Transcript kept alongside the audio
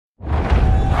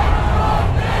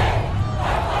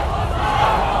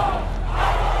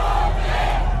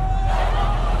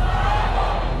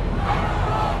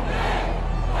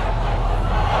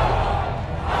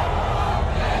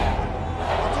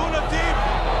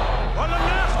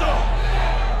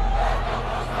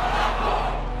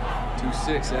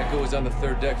2-6, Echo is on the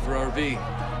 3rd deck for RV.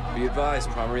 Be advised,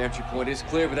 primary entry point is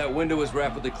clear, but that window is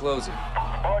rapidly closing.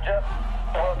 Roger.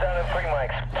 Well down in 3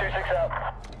 mics. 2-6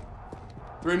 out.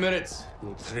 3 minutes.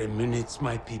 In 3 minutes,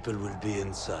 my people will be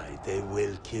inside. They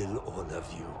will kill all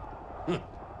of you.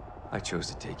 I chose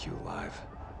to take you alive.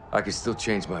 I could still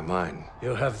change my mind.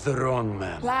 You have the wrong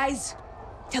man. Lies.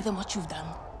 Tell them what you've done.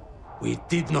 We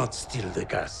did not steal the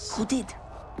gas. Who did?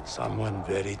 Someone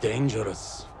very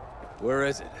dangerous. Where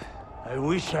is it? I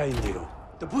wish I knew.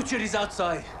 The butcher is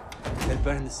outside. They'll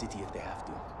burn the city if they have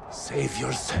to. Save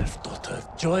yourself, daughter.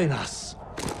 Join us.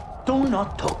 Do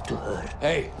not talk to her.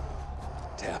 Hey,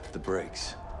 tap the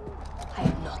brakes. I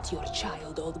am not your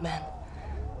child, old man.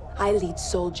 I lead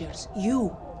soldiers.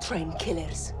 You train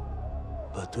killers.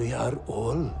 But we are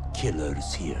all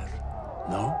killers here,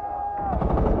 no?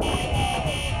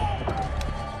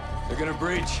 They're gonna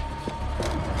breach.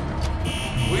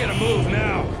 We gotta move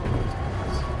now.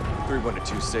 3-1 to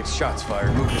 2-6, shots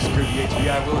fired. Move to secure the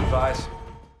HVI, will advise.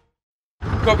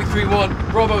 Copy 3-1.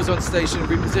 Bravo's on station.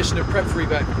 Reposition and prep for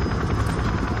evac.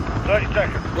 30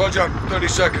 seconds. Roger, 30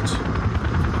 seconds.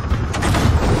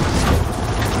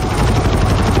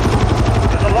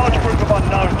 There's a large group of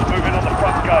unknowns moving on the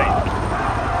front gate.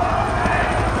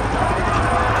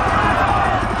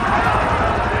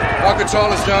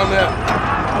 Al-Qatala's down there.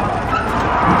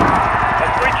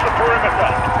 Let's reach the perimeter.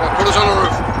 Yeah, put us on the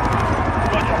roof.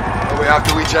 Roger. But we have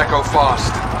to reach Echo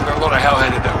fast. We've got a lot of hell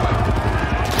headed that way.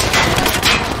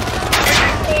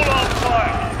 All on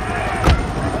fire.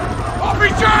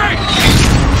 RPG!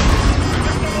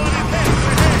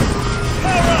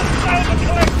 Power up, down the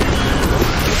collective.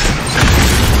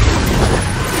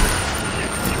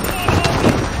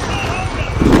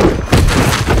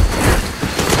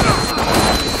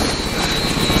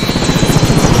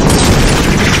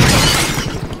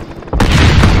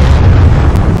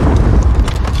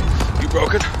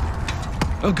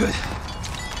 Oh, good.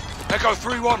 Echo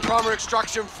 3-1, primary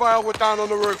extraction failed. We're down on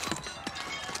the roof.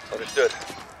 Understood.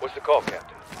 What's the call,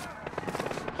 Captain?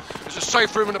 There's a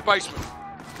safe room in the basement.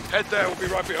 Head there, we'll be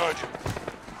right behind you.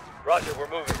 Roger, we're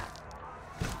moving.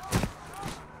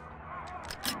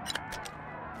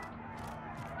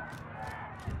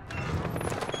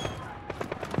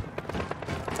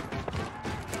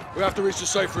 We have to reach the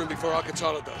safe room before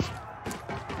Al-Qatala does.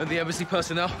 And the embassy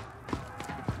personnel?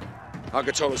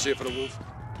 Al-Qatala's here for the wolf.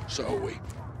 So are we.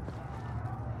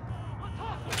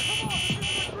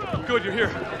 Good, you're here.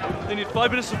 They need 5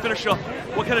 minutes to finish up.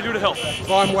 What can I do to help?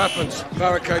 Find weapons.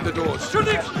 Barricade the doors. To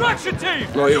the extraction team!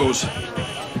 Not yours.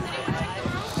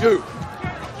 You!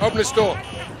 Open this door.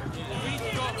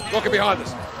 Lock it behind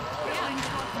us.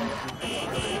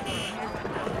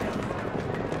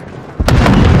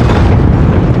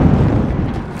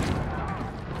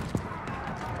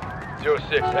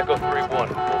 Echo 3-1. Wolf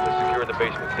is secure in the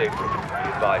basement safe room. Be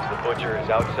advised, the butcher is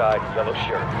outside, yellow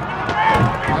shirt.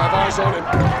 We have eyes on him.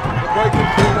 We're breaking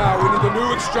through now. We need a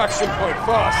new extraction point,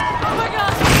 fast. Oh my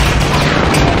god!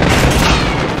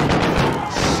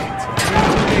 Shit.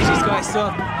 These guys,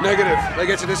 son. Negative. They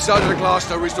get to this side of the glass,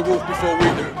 they'll reach the wolf before we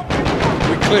do.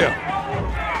 We clear.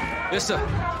 Yes, sir.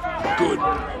 Good.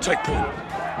 Take point.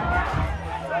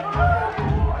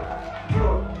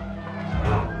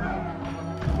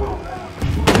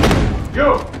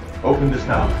 You! Open this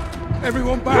now.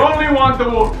 Everyone back! You only want the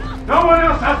wolf. No one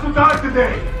else has to die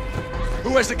today!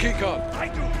 Who has the keycard? I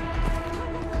do.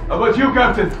 How about you,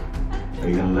 Captain? Are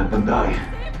you gonna let them die?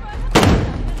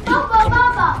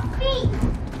 Papa, please!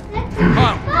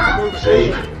 Kyle, move it.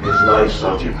 Save his life,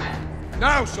 Sergeant.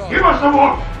 Now, Sergeant! Give us the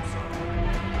wolf!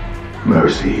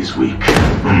 Mercy is weak.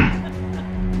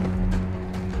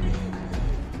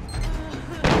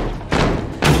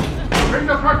 Bring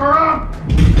the truck around!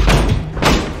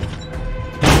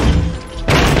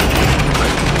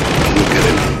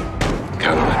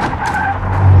 Count on it.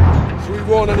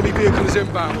 3-1, enemy vehicle is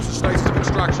inbound. What's the status of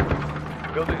extraction?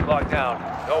 Building's locked down.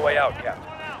 No way out, Captain.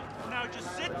 Now just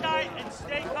sit tight and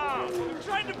stay calm. We're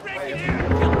trying to break it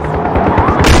in.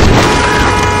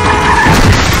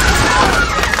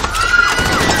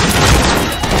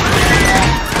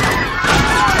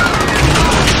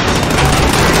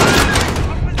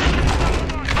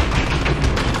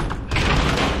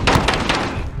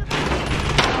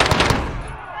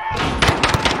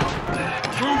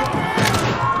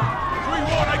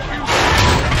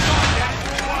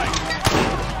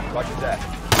 Roger that.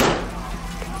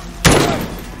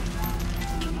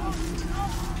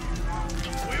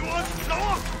 We want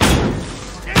someone!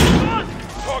 Get on!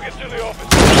 Target to the office.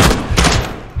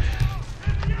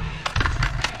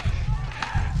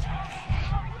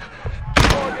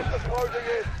 Targets are closing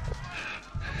in.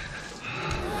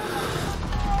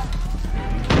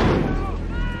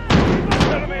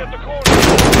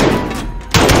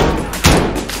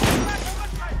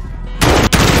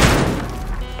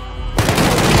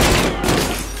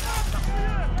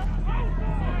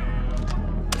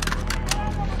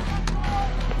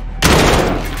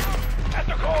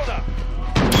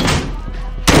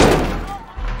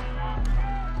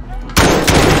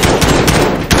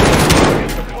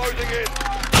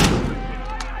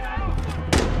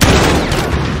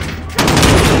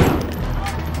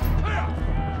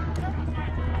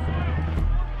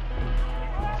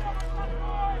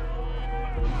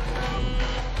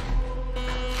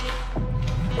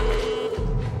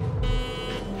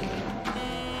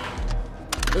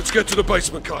 Let's get to the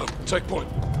basement, Kyle. Take point.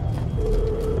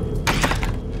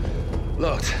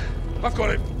 Locked. I've got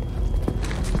it.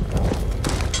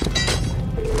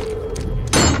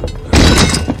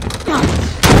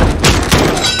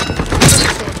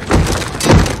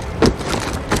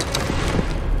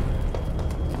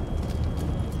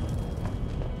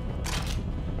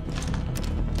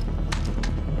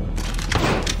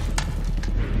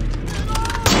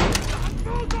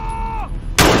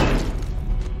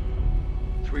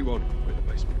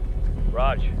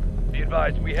 Raj, be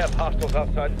advised, we have hostiles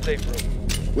outside the safe room.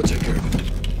 We'll take care of it.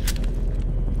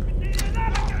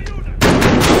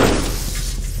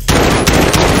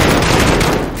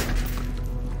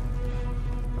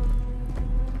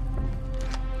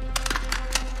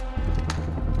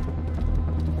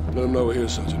 Let them know we're here,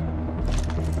 Sergeant.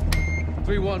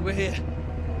 3-1, we're here.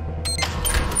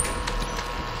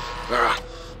 Farah, you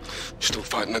still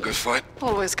fighting a good fight?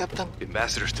 Always, Captain. The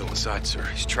ambassador's still inside, sir.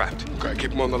 He's trapped. Okay,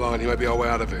 keep him on the line. He may be our way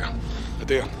out of here.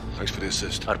 Hadir, thanks for the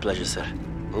assist. Our pleasure, sir.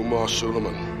 Umar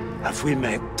Suleiman. Have we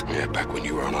met? Yeah, back when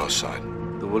you were on our side.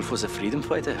 The wolf was a freedom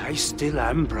fighter? I still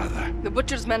am, brother. The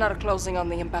Butcher's men are closing on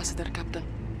the ambassador, Captain.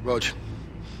 Rog.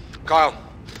 Kyle,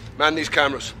 man these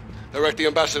cameras. Direct the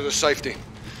ambassador to safety.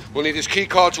 We'll need his key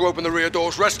card to open the rear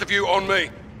doors. Rest of you on me.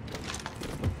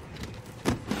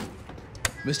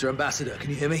 Mr. Ambassador, can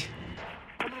you hear me?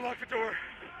 I'm gonna lock the door.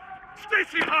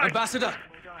 Stacy, hide! Ambassador!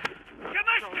 Get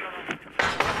my...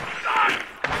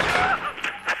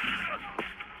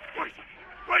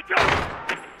 Wait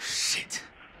down! Shit.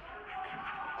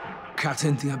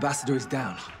 Captain, the ambassador is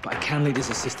down, but I can lead his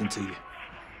assistant to you.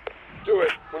 Do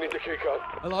it. We need the key card.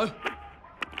 Hello?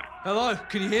 Hello?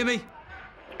 Can you hear me?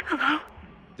 Hello?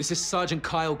 This is Sergeant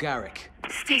Kyle Garrick.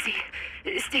 Stacy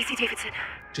Davidson.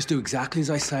 Just do exactly as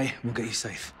I say, and we'll get you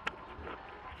safe.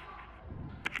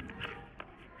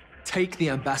 Take the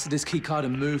ambassador's keycard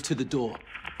and move to the door.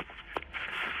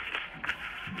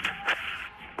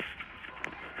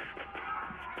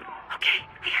 Okay,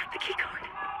 I have the keycard.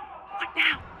 What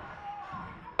now?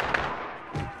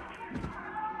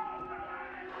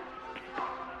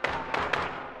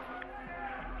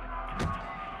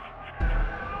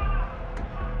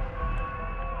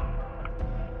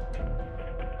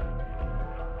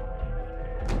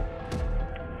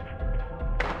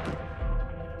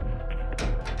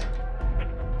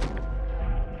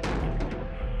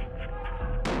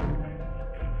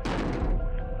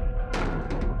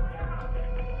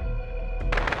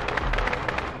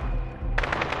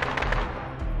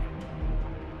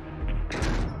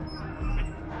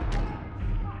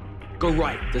 Go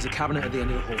right. There's a cabinet at the end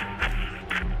of the hall.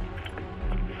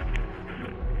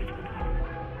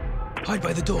 Hide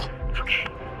by the door. Okay.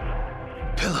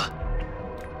 Pillar.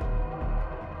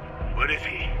 What is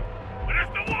he? What is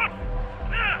the wolf?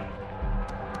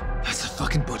 That's the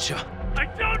fucking Butcher. I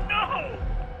don't know!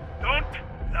 Don't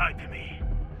lie to me.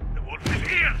 The wolf is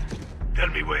here! Tell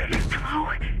me where.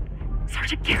 Hello?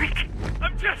 Sergeant Garrick?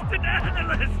 I'm just an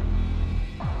analyst!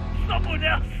 Someone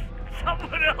else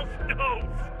knows!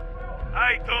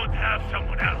 I don't have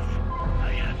someone else.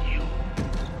 I have you.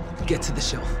 Get to the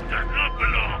shelf. Does not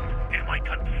belong in my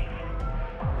country.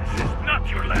 This is not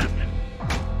your land.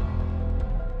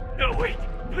 No, wait,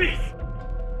 please.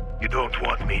 You don't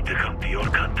want me to come to your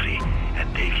country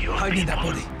and take your Hide in that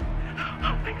people. body.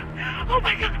 Oh my god. Oh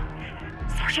my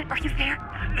god. Sergeant, are you there?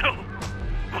 No,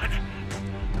 but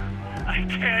I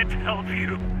can't help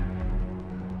you.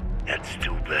 That's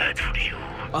too bad for you.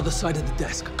 Other side of the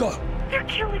desk. Go. They're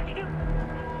killing you.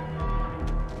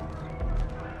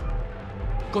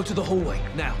 Go to the hallway,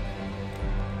 now.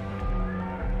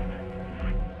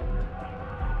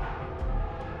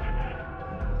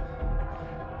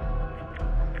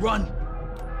 Run!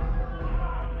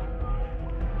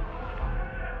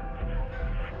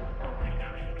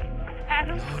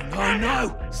 Adam?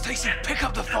 No! Stacy, pick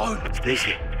up the phone!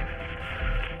 Stacy.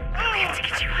 We have to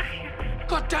get you out of here.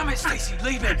 God damn it, Stacy,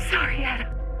 leave him! I'm sorry, Adam.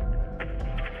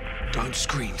 Don't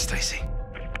scream, Stacy.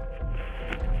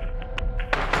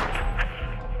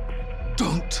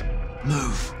 Don't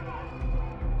move.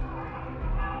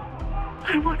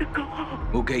 I want to go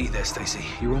home. We'll get you there, Stacy.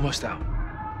 You're almost out.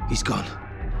 He's gone.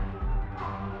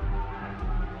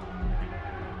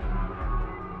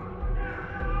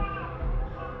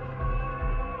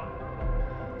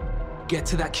 Get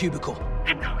to that cubicle.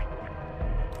 I'm going.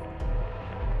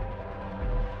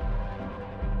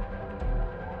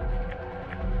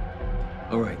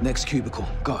 All right, next cubicle.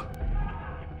 Go.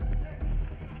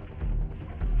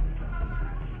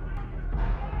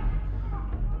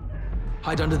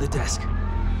 Hide under the desk.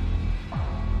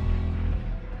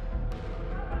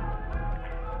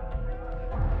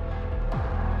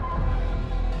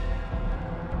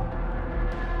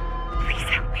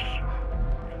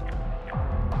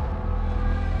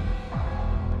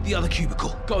 the other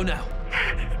cubicle. Go now.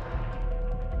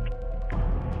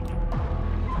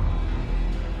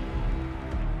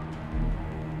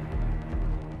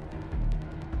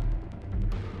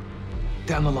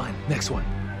 Down the line. Next one.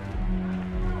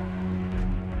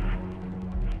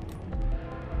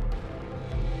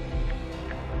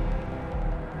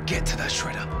 Get to that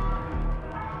shredder.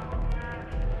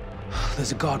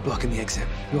 There's a guard blocking the exit.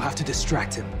 You'll have to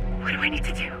distract him. What do I need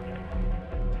to do?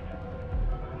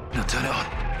 Now turn it on.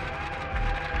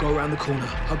 Go around the corner,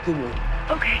 hug the wall.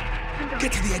 Okay, I'm going.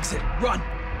 Get to the exit. Run!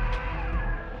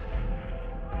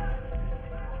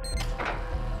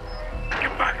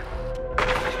 Get back!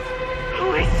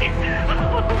 Holy shit!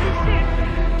 Holy shit!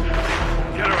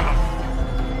 Get her out!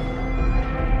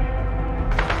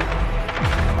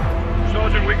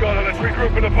 Sergeant, we got her. Let's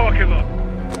regroup in the parking lot.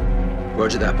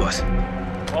 Roger that, boss.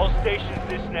 All stations,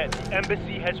 this net. The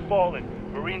embassy has fallen.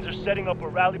 Marines are setting up a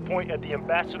rally point at the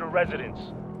ambassador residence.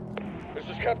 This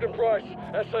is Captain Price,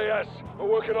 SAS. We're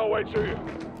working our way to you.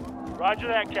 Roger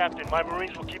that, Captain. My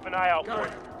Marines will keep an eye out for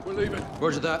Garrick, you. we're leaving.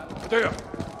 Roger that. Hadir,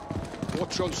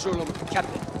 watch on Suleiman.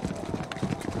 Captain.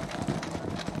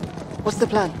 What's the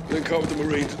plan? Link up with the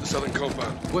Marines at the southern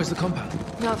compound. Where's the compound?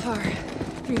 Not far.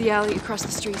 Through the alley across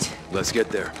the street. Let's get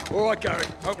there. All right, Garrick,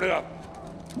 open it up.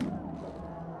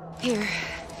 Here.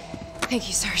 Thank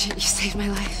you, Sergeant. You saved my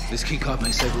life. This keycard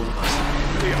may save all of us.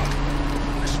 Here they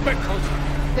are. Expect contact.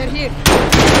 They're here.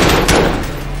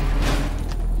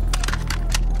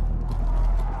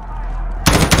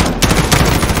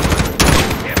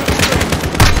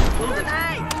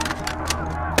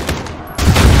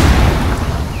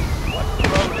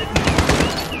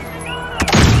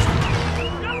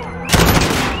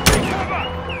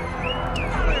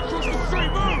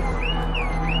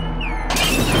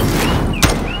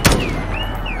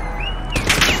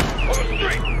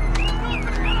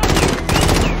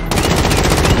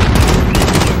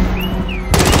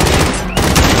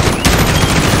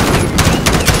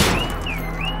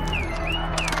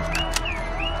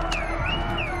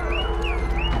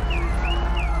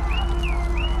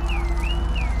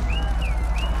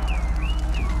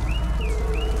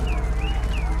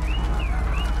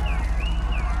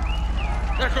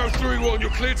 Echo 3-1, you're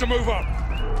cleared to move up.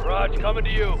 Raj, coming to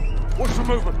you. What's the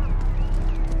movement?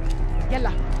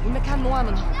 يلا المكان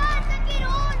مؤمن.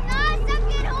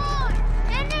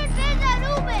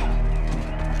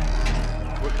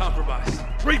 We're compromised.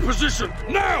 Reposition,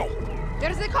 now!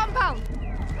 There's the compound.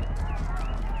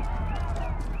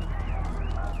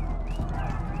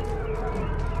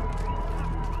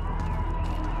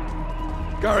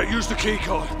 Garrett, use the key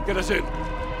card. Get us in.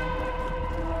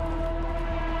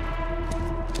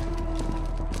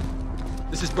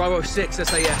 This is Bravo 6,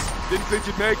 SAS. Didn't think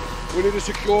you'd make it. We need a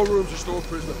secure room to store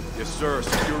prisoner. Yes, sir.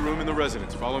 Secure room in the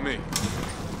residence. Follow me.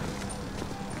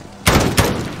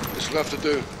 There's left to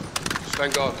do.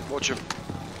 Stand guard. Watch him.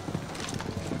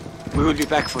 We will be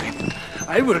back for him.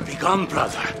 I will be gone,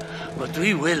 brother, but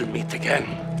we will meet again.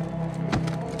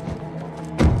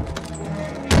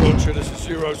 Roger, this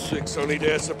is 06. I need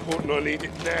air support and I need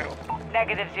it now.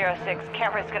 Negative 06.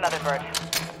 Can't risk another bird.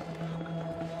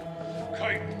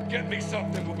 Okay, get me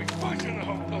something. We'll be fighting the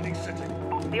whole bloody city.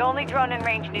 The only drone in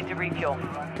range needs a refuel.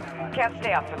 Can't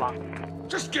stay up for long.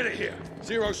 Just get it here.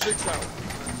 06 out.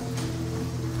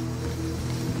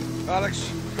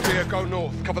 Alex, here, go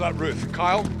north. Cover that roof.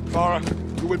 Kyle, Farah,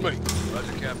 you with me?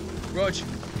 Roger, Captain. Rog.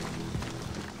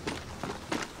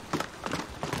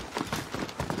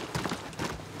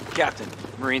 Captain,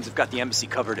 Marines have got the embassy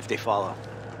covered if they follow.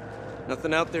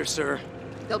 Nothing out there, sir.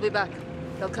 They'll be back.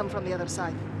 They'll come from the other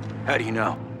side. How do you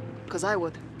know? Because I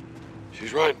would.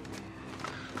 She's right.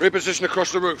 Reposition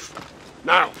across the roof.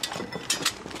 Now!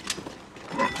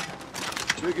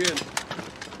 Dig in.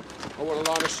 I want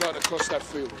a line of sight across that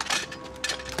field.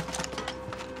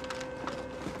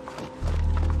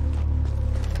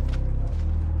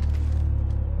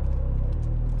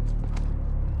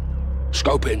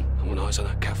 Scope in. I want eyes on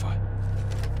that cafe.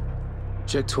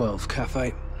 Check 12,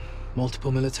 cafe.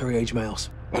 Multiple military-age males.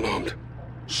 Unarmed.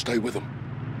 Stay with them.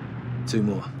 2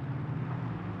 more.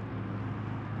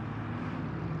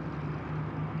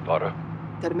 Farah,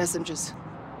 They're messengers.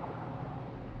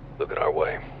 looking our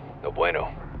way. No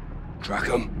bueno. Track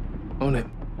them. On it.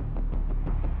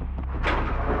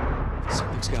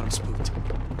 Something's got him spooked.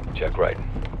 Check right.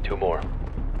 2 more.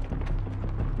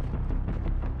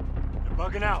 They're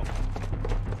bugging out.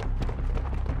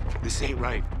 This ain't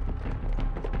right.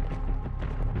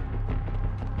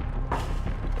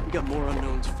 We got more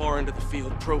unknowns far into the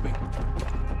field probing.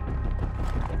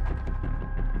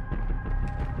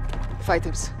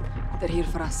 Fighters. They're here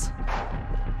for us.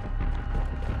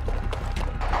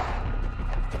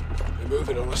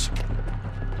 moving on us.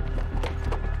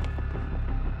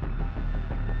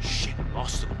 Shit,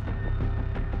 lost him.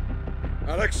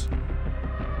 Alex?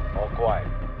 All quiet.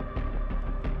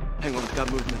 Hang on,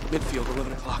 got movement. Midfield,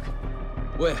 11 o'clock.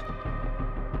 Where?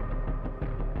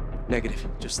 Negative,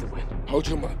 just the wind. Hold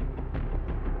your man.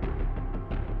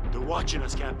 They're watching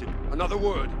us, Captain. Another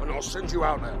word, and I'll send you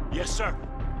out now. Yes, sir.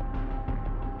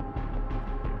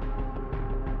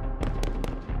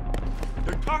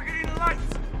 They're targeting the lights.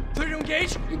 Clear to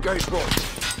engage? Engage,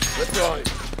 boys. We're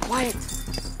blind. Quiet.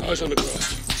 Eyes on the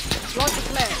grass. Lots of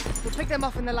flare. We'll pick them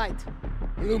off in the light.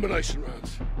 Illumination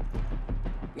rounds.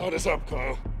 Load us up,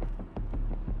 Kyle.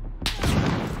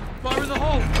 Fire in the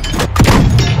hole!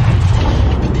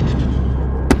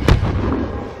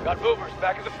 Got movers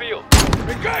back in the field.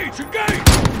 Engage! Engage!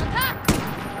 Attack!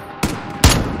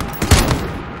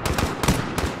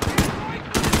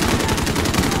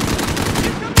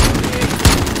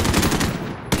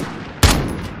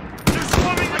 They're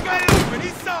swarming the guy open.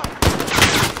 He's south.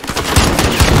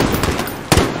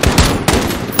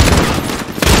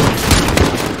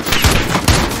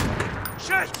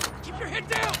 Shit! Keep your head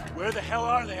down! Where the hell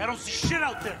are they? I don't see shit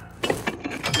out there.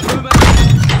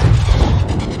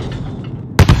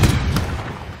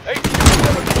 Hey, in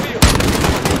the field.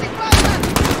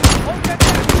 Hold that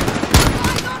there!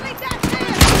 Don't leave that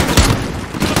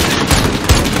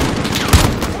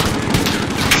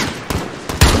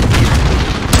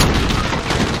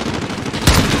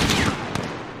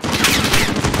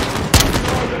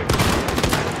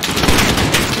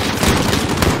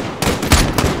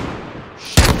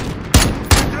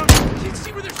Can't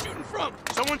see where they're shooting from!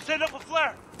 Someone set up a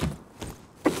flare.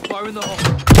 Fire in the hole.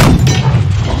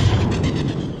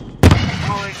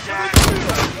 Holy shit!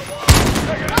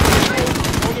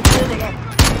 Hold the movement up.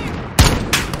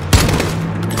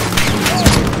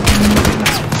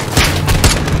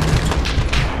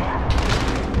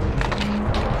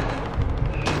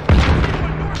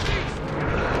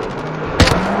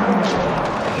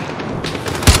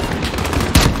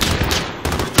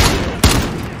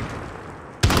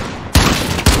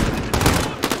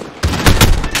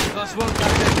 Last one,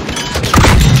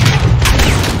 Captain.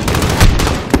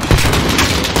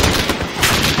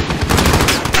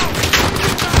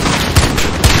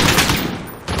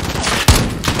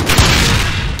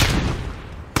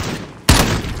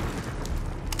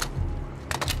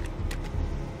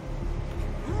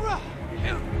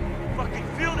 Fucking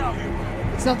field out here.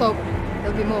 It's not over.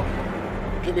 There'll be more.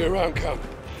 Give me a round count.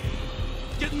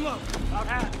 Getting low. About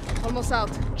half. Almost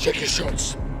out. Check your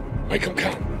shots. Make them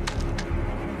count.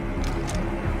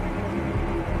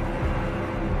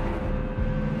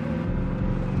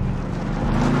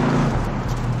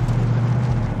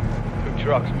 Two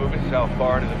trucks moving south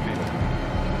far into the field.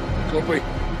 Copy.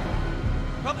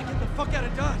 Probably get the fuck out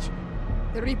of Dodge.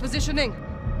 They're repositioning.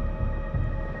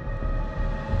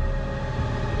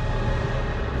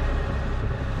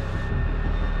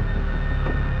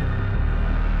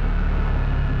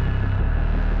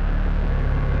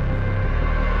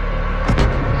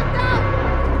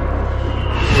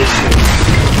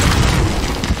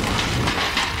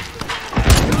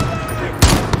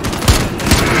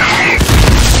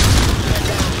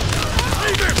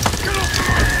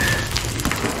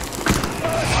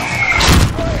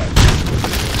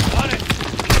 On it.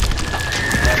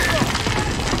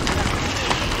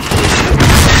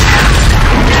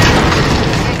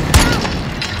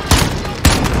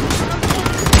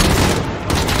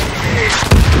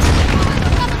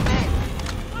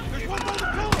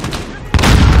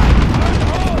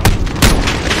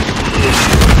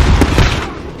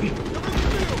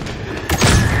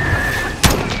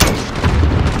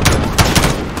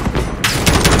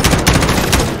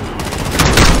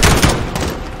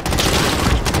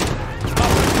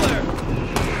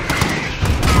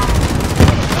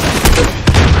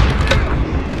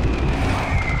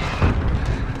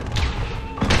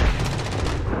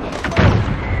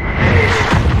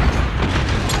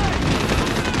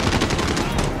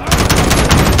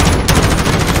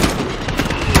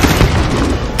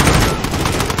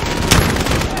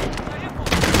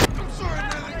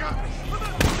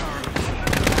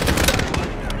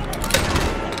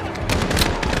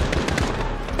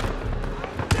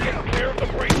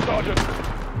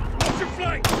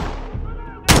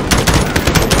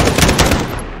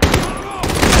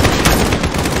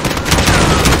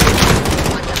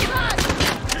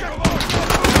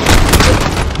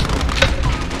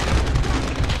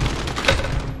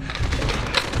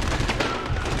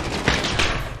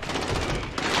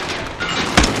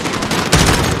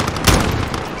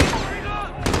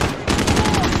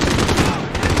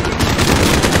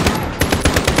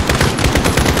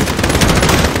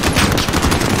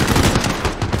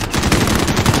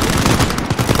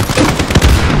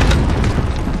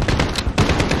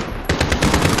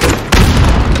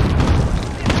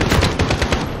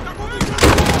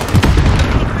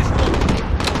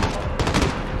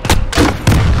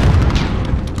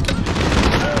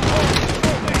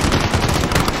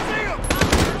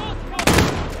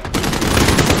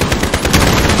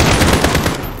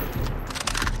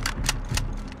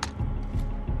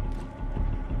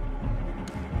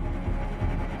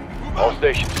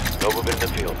 stations. No movement in the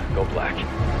field. Go black.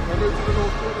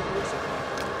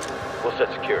 We'll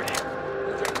set security.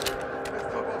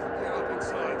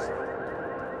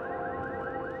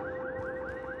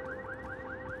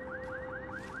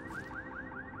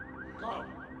 Come.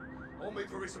 Hold me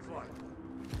for resupply.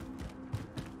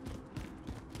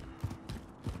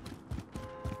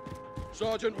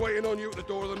 Sergeant waiting on you at the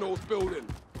door of the north building.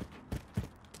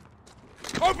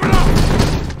 Open up!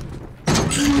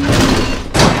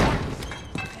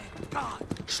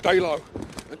 Stay low,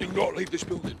 and do not leave this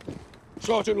building.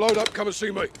 Sergeant, load up, come and see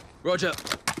me. Roger.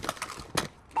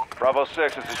 Bravo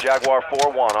 6, this is Jaguar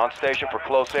 4-1, on station for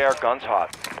close air, guns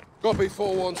hot. Copy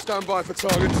 4-1, stand by for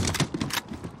targets.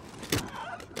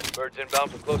 Birds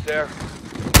inbound for close air.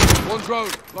 One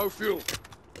drone, low fuel.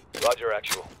 Roger,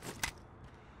 actual.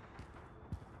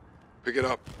 Pick it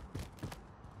up.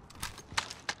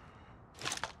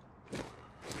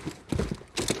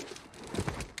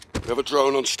 We have a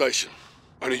drone on station.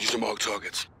 I need you to mark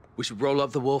targets. We should roll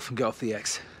up the wolf and get off the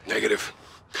X. Negative.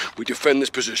 We defend this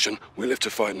position, we live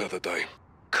to fight another day.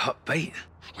 Cut bait?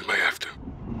 We may have to.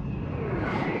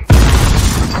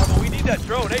 Bravo, we need that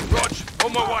drone, eh? Rog,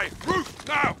 on my way. Roof,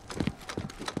 now!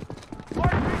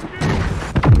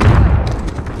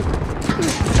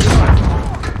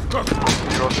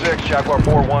 06, Jaguar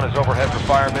 4-1 is overhead for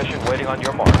fire mission, waiting on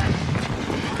your mark.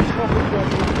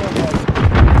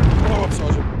 Follow up,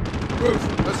 Sergeant. Roof,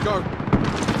 let's go.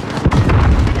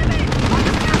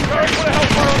 Garrick, what the hell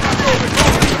fire on that road?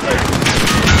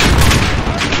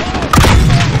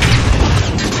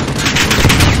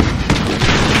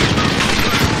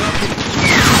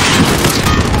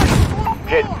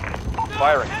 Hit.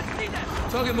 Firing.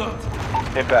 Target marked.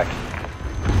 Impact.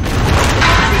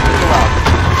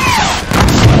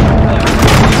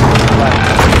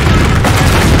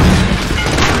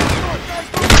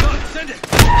 Send it.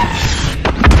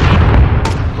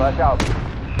 Flash out.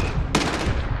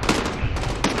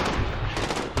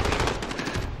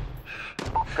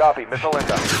 Copy. Missile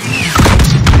inbound.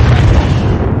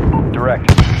 Direct.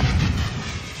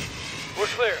 We're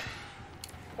clear.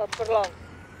 Not for long.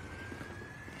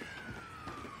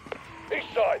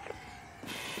 East side.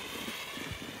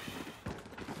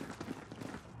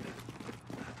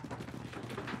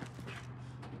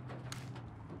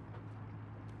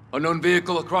 Unknown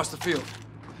vehicle across the field.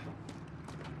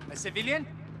 A civilian?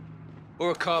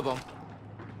 Or a car bomb.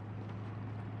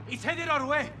 He's headed our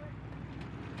way.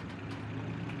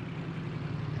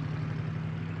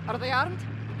 Are they armed?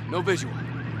 No visual.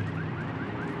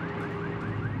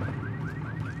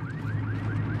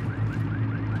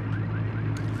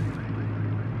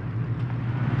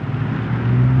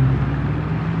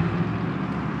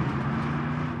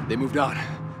 They moved on.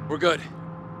 We're good.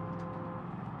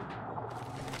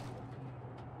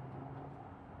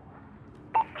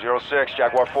 Zero 06,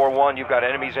 Jaguar 4-1, you've got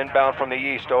enemies inbound from the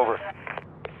east, over.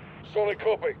 Solid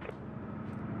copy.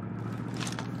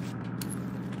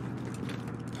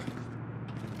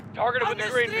 Target with the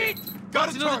green beam. Got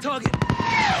his target.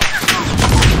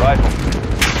 Rifle.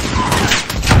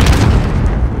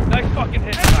 Nice fucking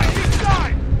hit.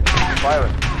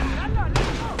 Firing.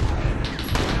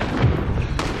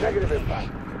 Negative impact.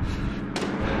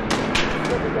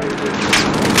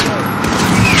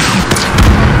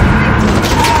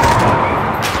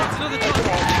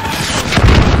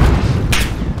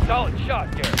 Solid shot,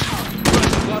 Garrick.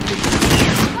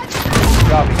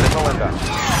 Copy, missile inbound.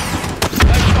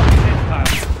 Nice fucking hit, Kyle.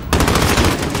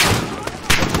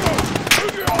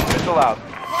 Missile out.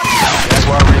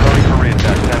 Jaguar reloading for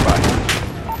reattack. Stand by.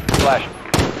 Flash.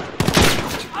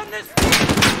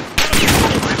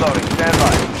 Reloading. Stand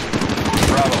by.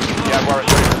 Bravo. Jaguar is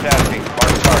ready for tasking.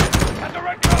 Mark target. At the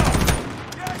right call.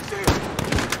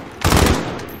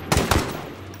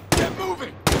 Get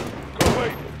moving. Go away.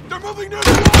 They're moving near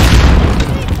the wall.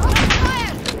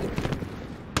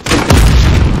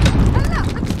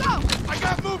 I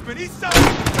got movement. East side.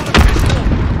 Got a pistol.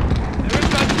 They're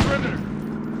inside the perimeter.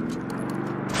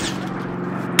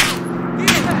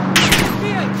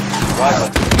 Rifle.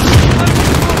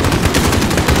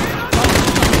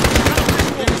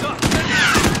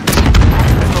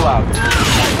 Missile out.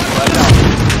 Flash out.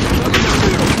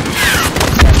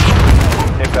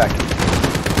 Impact.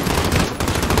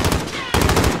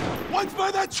 One's by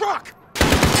that truck.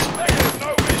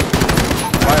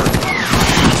 Firing.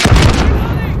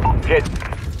 Hit.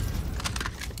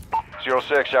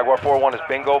 06, Jaguar 4-1 is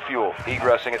bingo fuel.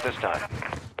 Egressing at this time.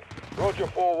 Roger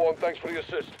 4-1, thanks for the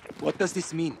assist. What does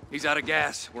this mean? He's out of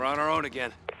gas. We're on our own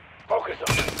again. Focus up.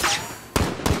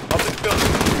 Up this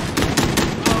building.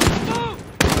 Move!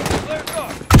 Clear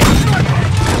car.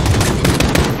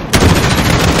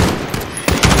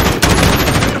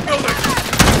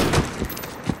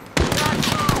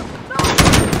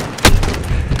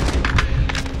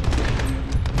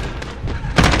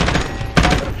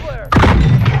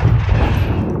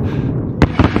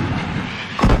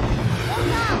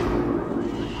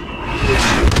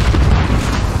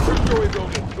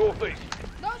 northeast.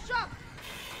 No shot!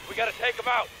 We gotta take them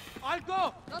out. I'll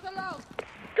go! Not allowed!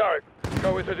 Garrick,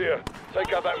 go with Hadir.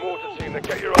 Take out that mortar team, then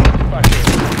get your arms back here.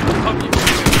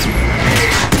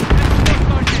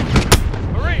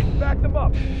 Marines, back them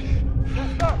up.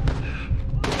 Stop.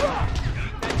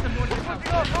 That's the mortar house.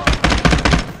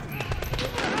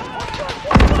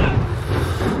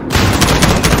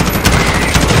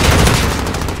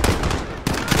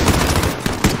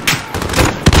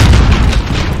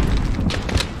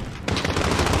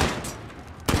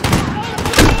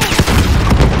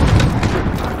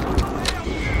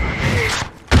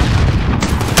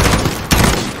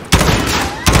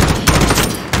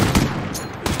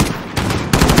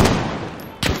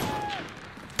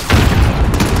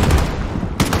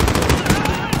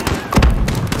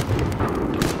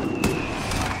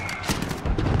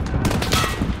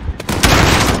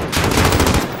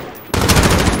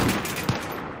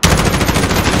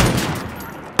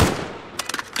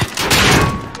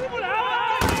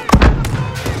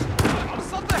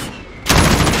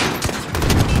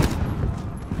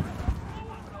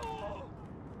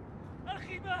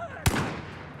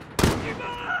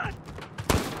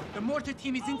 The mortar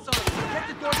team is inside. Get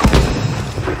the door.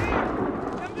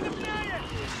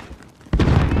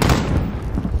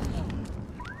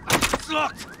 It's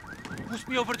locked. Push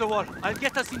me over the wall. I'll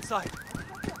get us inside.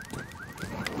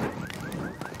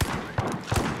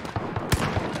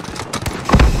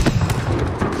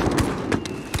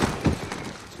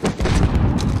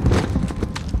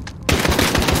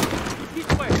 This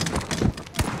way.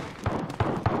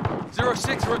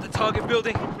 06, we're at the target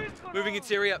building. Moving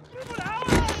interior.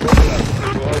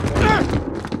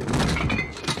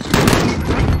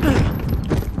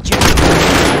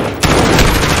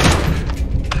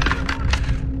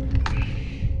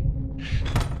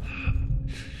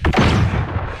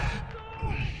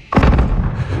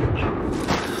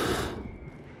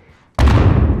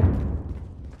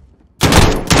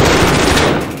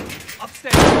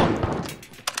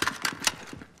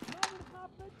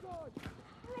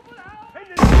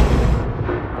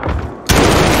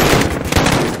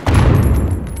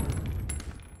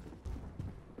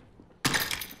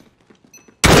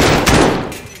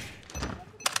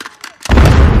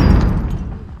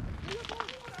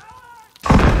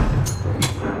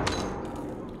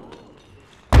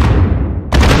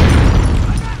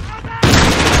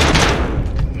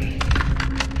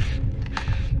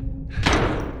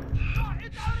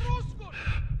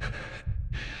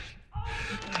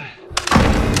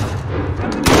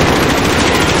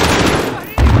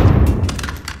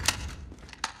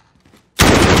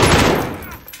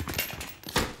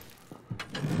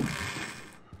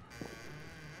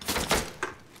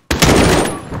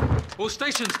 All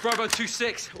stations, Bravo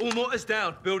 2-6. All mortars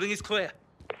down. Building is clear.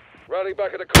 Rally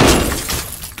back at the car.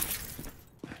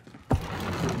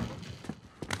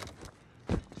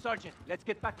 Sergeant, let's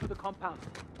get back to the compound.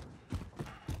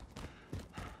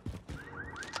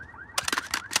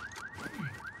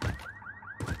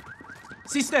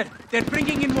 Sister, they're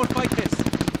bringing in more fighters.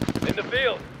 In the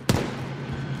field.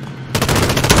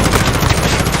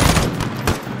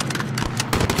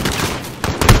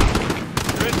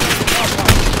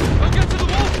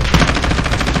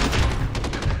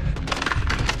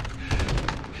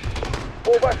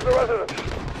 Fall back to the residence.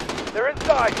 They're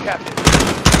inside, Captain.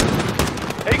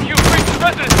 AQ, breach the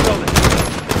residence building.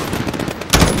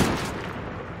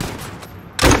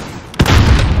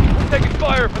 We're taking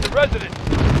fire from the residence.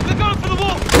 They're going for the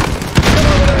wall. Get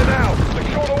over there now.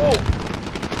 Secure the wall.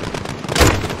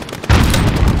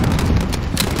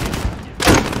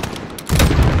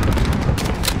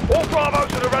 All Bravos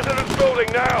to the residence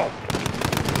building now.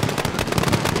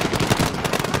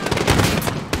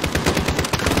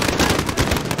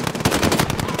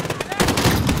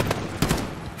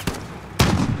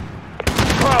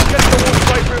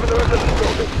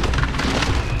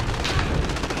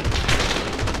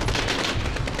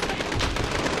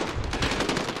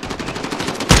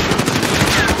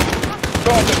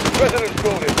 Residence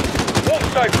building. Walk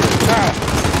safely, now.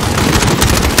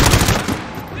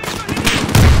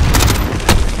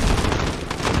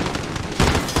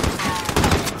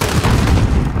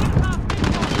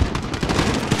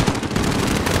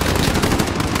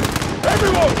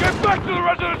 Everyone, get back to the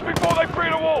residence before they free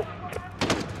the wolf!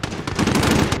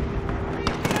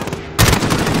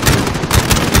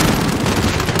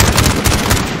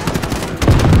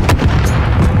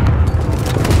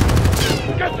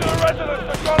 Get to the residence!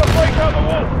 They're trying to break out the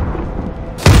wall!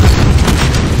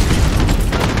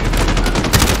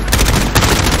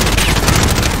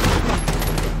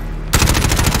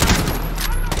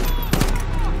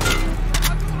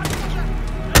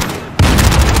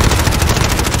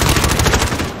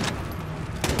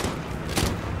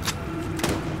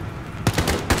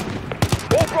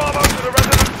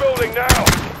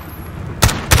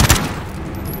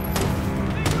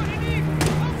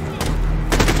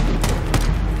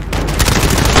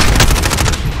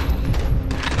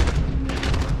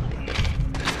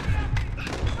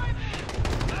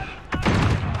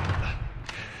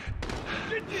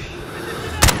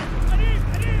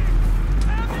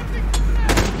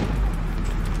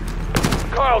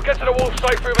 All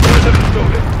safe through the residence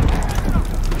building.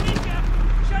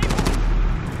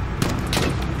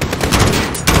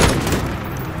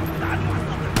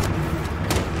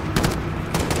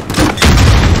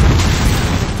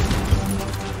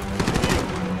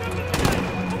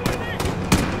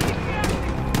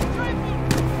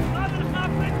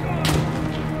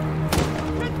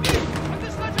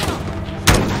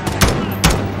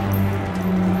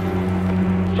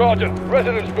 Sergeant,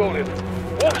 residence building.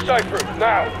 Walk safe through,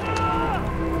 now.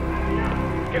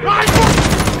 Get in.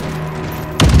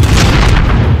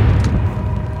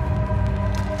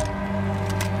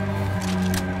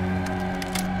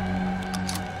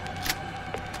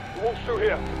 Walk through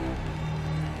here.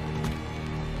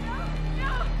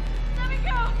 No! Let me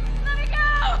go! Let me go!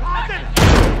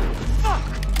 Fuck!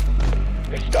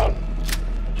 It's done.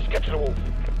 Just get to the wall.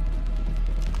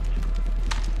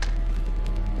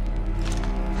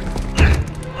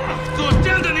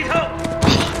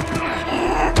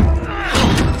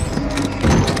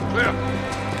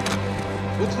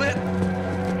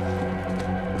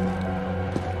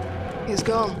 He's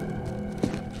gone.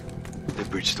 They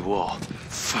breached the wall.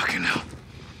 Fucking hell.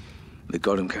 They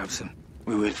got him, Captain.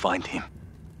 We will find him.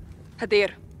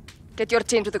 Hadir, get your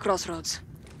team to the crossroads.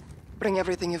 Bring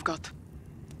everything you've got.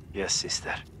 Yes,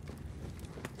 sister.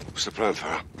 What's the plan,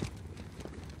 Farah?